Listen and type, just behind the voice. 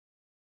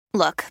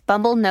Look,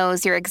 Bumble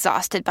knows you're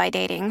exhausted by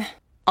dating.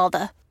 All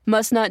the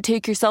must not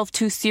take yourself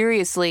too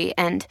seriously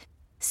and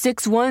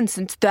 6'1"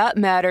 since that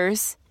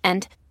matters.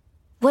 And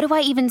what do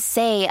I even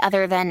say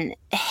other than,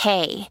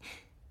 hey?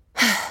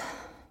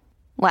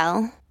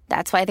 Well,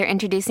 that's why they're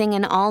introducing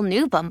an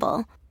all-new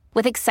Bumble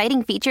with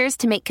exciting features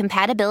to make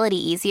compatibility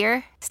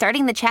easier,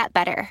 starting the chat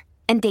better,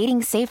 and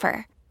dating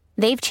safer.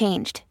 They've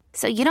changed,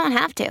 so you don't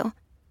have to.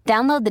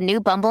 Download the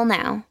new Bumble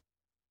now.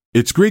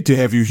 It's great to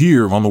have you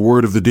here on the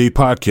Word of the Day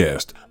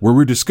podcast, where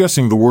we're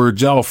discussing the word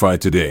Jollify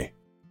today.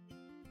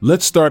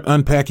 Let's start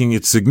unpacking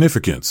its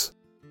significance.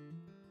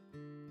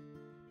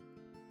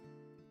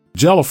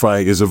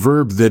 Jollify is a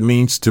verb that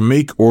means to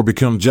make or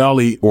become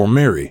jolly or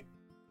merry.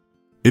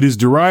 It is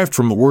derived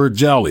from the word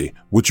jolly,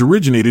 which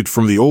originated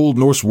from the Old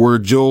Norse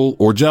word jol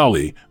or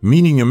jolly,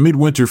 meaning a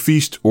midwinter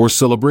feast or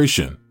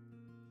celebration.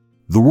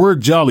 The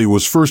word jolly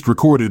was first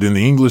recorded in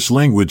the English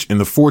language in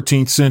the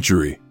 14th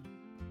century.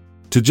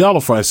 To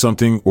jollify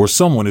something or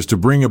someone is to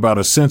bring about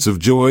a sense of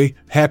joy,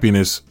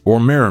 happiness, or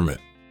merriment.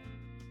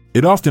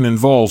 It often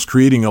involves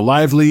creating a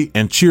lively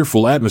and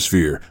cheerful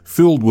atmosphere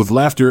filled with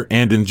laughter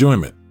and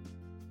enjoyment.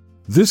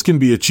 This can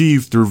be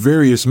achieved through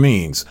various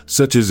means,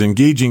 such as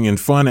engaging in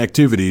fun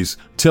activities,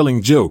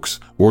 telling jokes,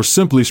 or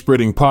simply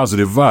spreading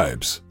positive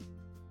vibes.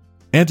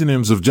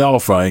 Antonyms of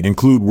jollify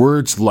include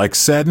words like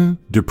sadden,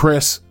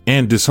 depress,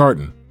 and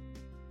dishearten.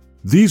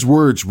 These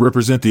words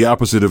represent the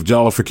opposite of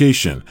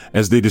jollification,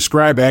 as they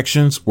describe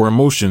actions or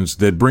emotions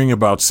that bring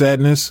about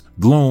sadness,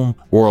 gloom,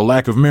 or a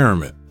lack of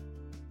merriment.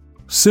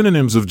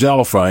 Synonyms of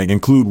jollify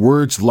include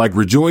words like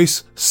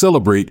rejoice,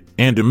 celebrate,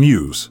 and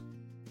amuse.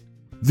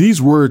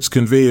 These words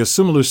convey a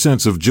similar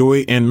sense of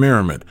joy and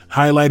merriment,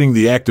 highlighting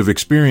the act of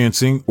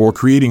experiencing or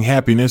creating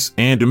happiness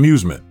and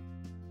amusement.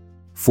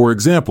 For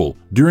example,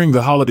 during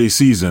the holiday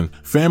season,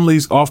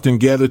 families often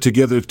gather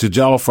together to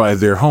jollify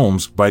their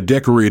homes by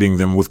decorating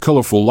them with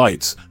colorful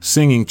lights,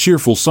 singing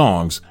cheerful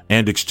songs,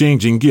 and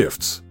exchanging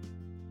gifts.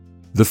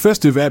 The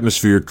festive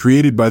atmosphere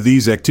created by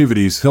these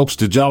activities helps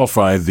to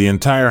jollify the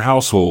entire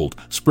household,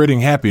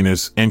 spreading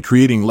happiness and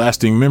creating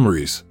lasting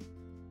memories.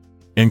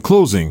 In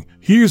closing,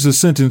 here's a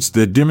sentence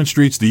that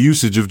demonstrates the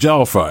usage of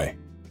jollify.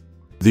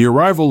 The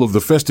arrival of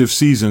the festive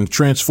season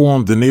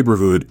transformed the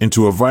neighborhood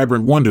into a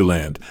vibrant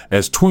wonderland,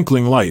 as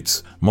twinkling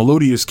lights,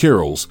 melodious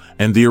carols,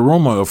 and the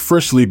aroma of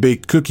freshly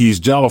baked cookies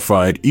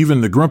jollified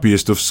even the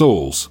grumpiest of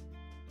souls.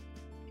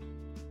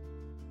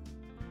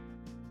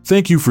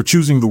 Thank you for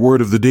choosing the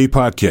Word of the Day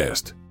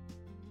podcast.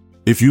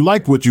 If you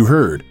liked what you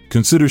heard,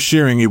 consider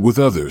sharing it with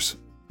others.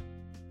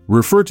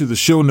 Refer to the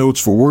show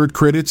notes for word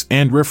credits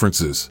and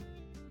references.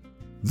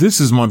 This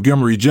is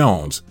Montgomery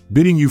Jones,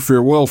 bidding you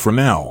farewell for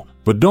now.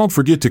 But don't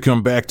forget to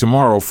come back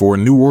tomorrow for a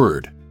new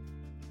word.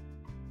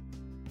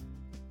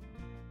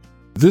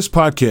 This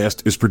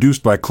podcast is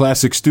produced by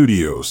Classic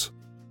Studios.